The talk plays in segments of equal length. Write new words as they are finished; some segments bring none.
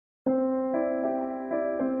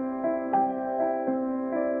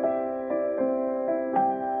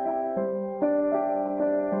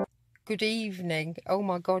Good evening. Oh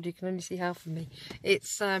my God, you can only see half of me.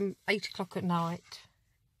 It's 8 o'clock at night.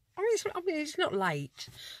 I mean, it's not late,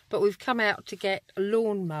 but we've come out to get a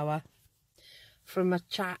lawnmower from a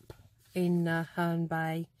chap in Herne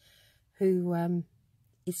Bay who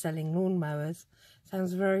is selling lawnmowers.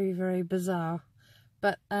 Sounds very, very bizarre.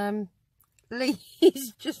 But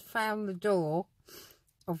Lee's just found the door,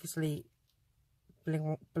 obviously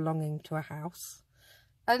belonging to a house.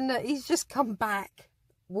 And he's just come back,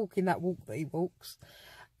 walking that walk that he walks.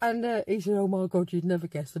 And he said, oh my God, you'd never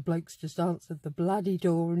guess the bloke's just answered the bloody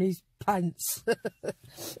door in his pants.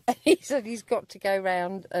 And he said he's got to go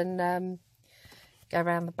round and go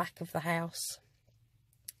round the back of the house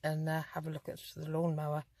and have a look at the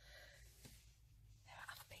lawnmower. There are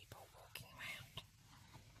other people walking around.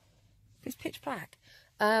 It's pitch black.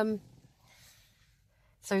 So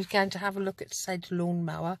he's going to have a look at said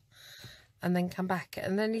lawnmower and then come back.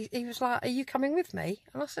 And then he was like, are you coming with me?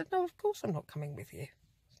 And I said, no, of course I'm not coming with you.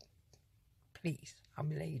 Please,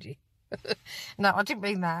 I'm a lady. No, I didn't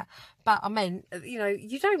mean that. But I meant, you know,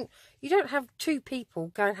 you don't have two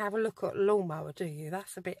people go and have a look at a lawnmower, do you?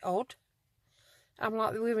 That's a bit odd. I'm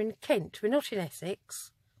like, we're in Kent. We're not in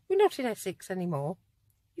Essex. We're not in Essex anymore.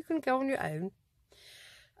 You can go on your own.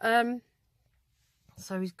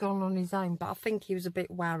 So he's gone on his own. But I think he was a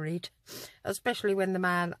bit worried, especially when the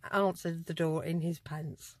man answered the door in his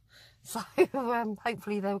pants. So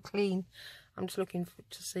hopefully they'll clean. I'm just looking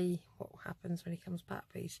to see what happens when he comes back,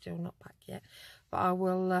 but he's still not back yet. But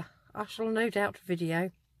I shall no doubt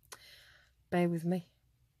video. Bear with me.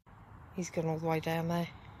 He's gone all the way down there.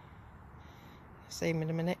 I'll see him in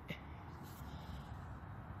a minute.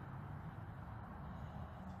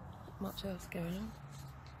 Not much else going on.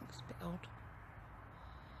 Looks a bit odd.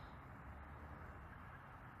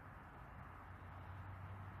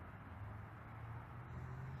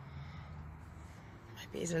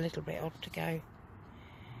 Maybe it's a little bit odd to go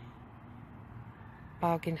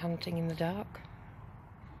bargain hunting in the dark.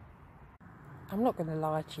 I'm not going to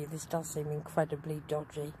lie to you, this does seem incredibly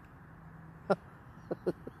dodgy.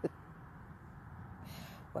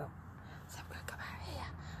 Well, so I'm going to come out here.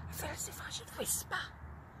 I feel as if I should whisper,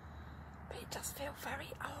 but it does feel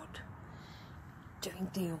very odd. Doing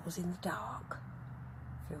deals in the dark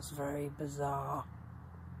feels very bizarre.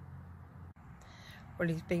 Well,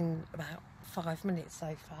 he's been about 5 minutes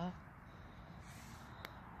so far,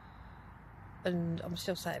 and I'm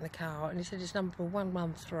still sat in the car, and he said it's number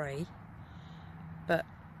 113, but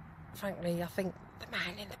frankly I think the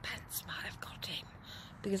man in the pants might have got him,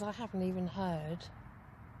 because I haven't even heard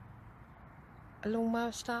a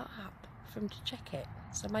lawnmower start up for him to check it.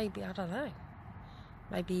 So maybe, I don't know,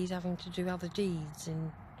 maybe he's having to do other deeds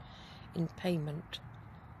in payment.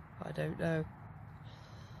 I don't know.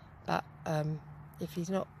 But if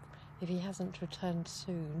he hasn't returned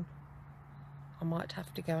soon, I might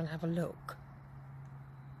have to go and have a look.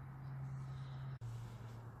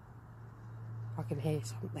 I can hear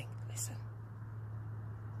something. Listen.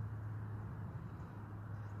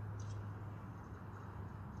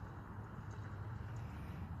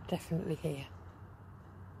 Definitely here.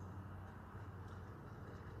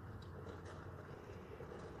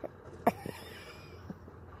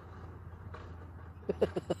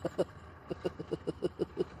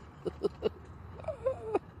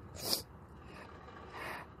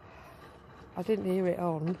 I didn't hear it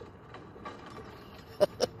on.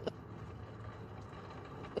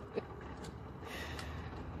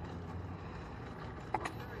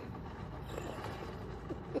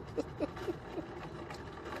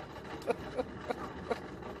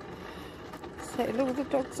 Setting all the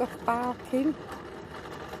dogs off barking.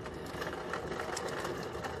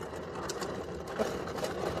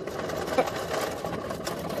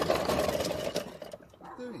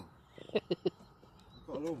 What are you doing? I've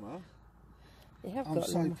got a lawnmower. I'm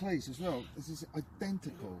so pleased as well. This is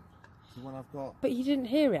identical to the one I've got. But you didn't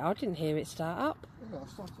hear it. I didn't hear it start up. Yeah, I'll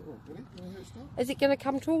start it off. Ready? You want to hear it start? Is it going to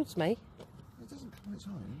come towards me? It doesn't come on its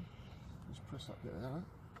own. Just press that bit there, right?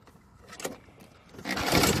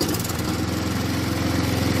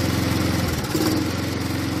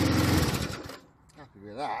 Happy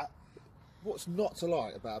with that. What's not to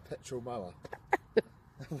like about a petrol mower?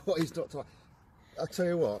 What is not to like? I'll tell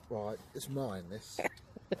you what, right, it's mine, this.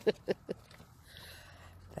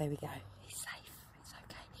 There we go. He's safe. It's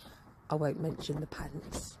okay. I won't mention the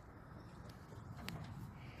pants.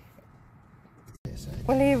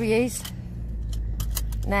 Well, here he is.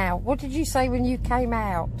 Now, what did you say when you came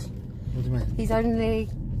out? What do you mean? He's only...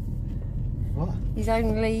 What? He's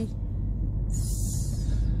only...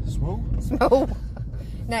 Small? Small.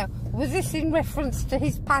 Now, was this in reference to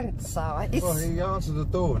his pants size? Well, he answered the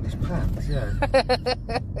door in his pants, yeah.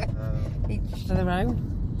 Each to their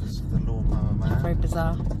own. This is the lawnmower man. Very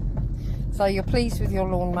bizarre. So you're pleased with your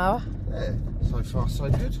lawnmower? Yeah, so far so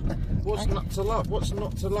good. What's not to love? What's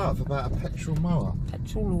not to love about a petrol mower?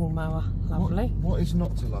 Petrol lawnmower, lovely. What is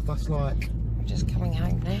not to love? That's like... I'm just coming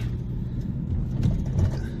home now.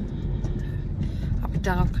 Up a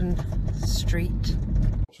darkened street.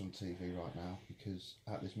 On TV right now because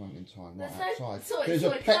at this moment in time, There's right outside, sorry, there's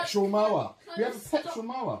sorry, a petrol mower. can I We have a just petrol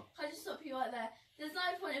mower. Can I just stop you right there? There's no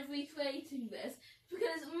point of recreating this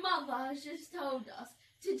because Mother has just told us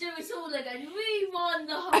to do it all again, rewind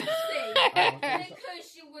the whole thing because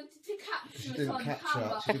she wanted to capture us on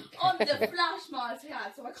camera on the flash miles we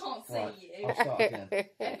had, so I can't see Right, you. I'll start again.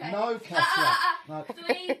 Okay. No, Cassia. No.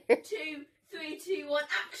 3, 2, 3, 2, 1,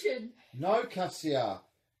 action. No, Cassia.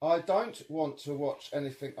 I don't want to watch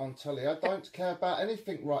anything on telly. I don't care about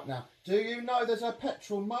anything right now. Do you know there's a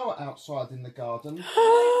petrol mower outside in the garden?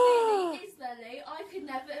 Really, is there, Lee? I could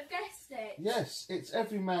never have guessed it. Yes, it's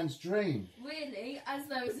every man's dream. Really? As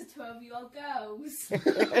those are 12-year-old girls.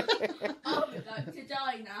 I would like to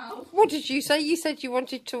die now. What did you say? You said you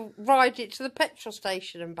wanted to ride it to the petrol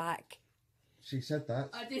station and back. She said that.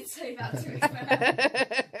 I did say that to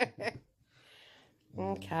her.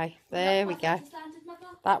 Okay, there we go.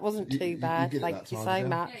 That wasn't too bad. Thank you so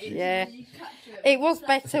much. Yeah. It was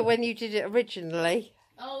better when you did it originally.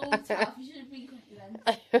 Oh, tough. You should have been quicker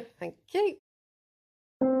then. Thank you.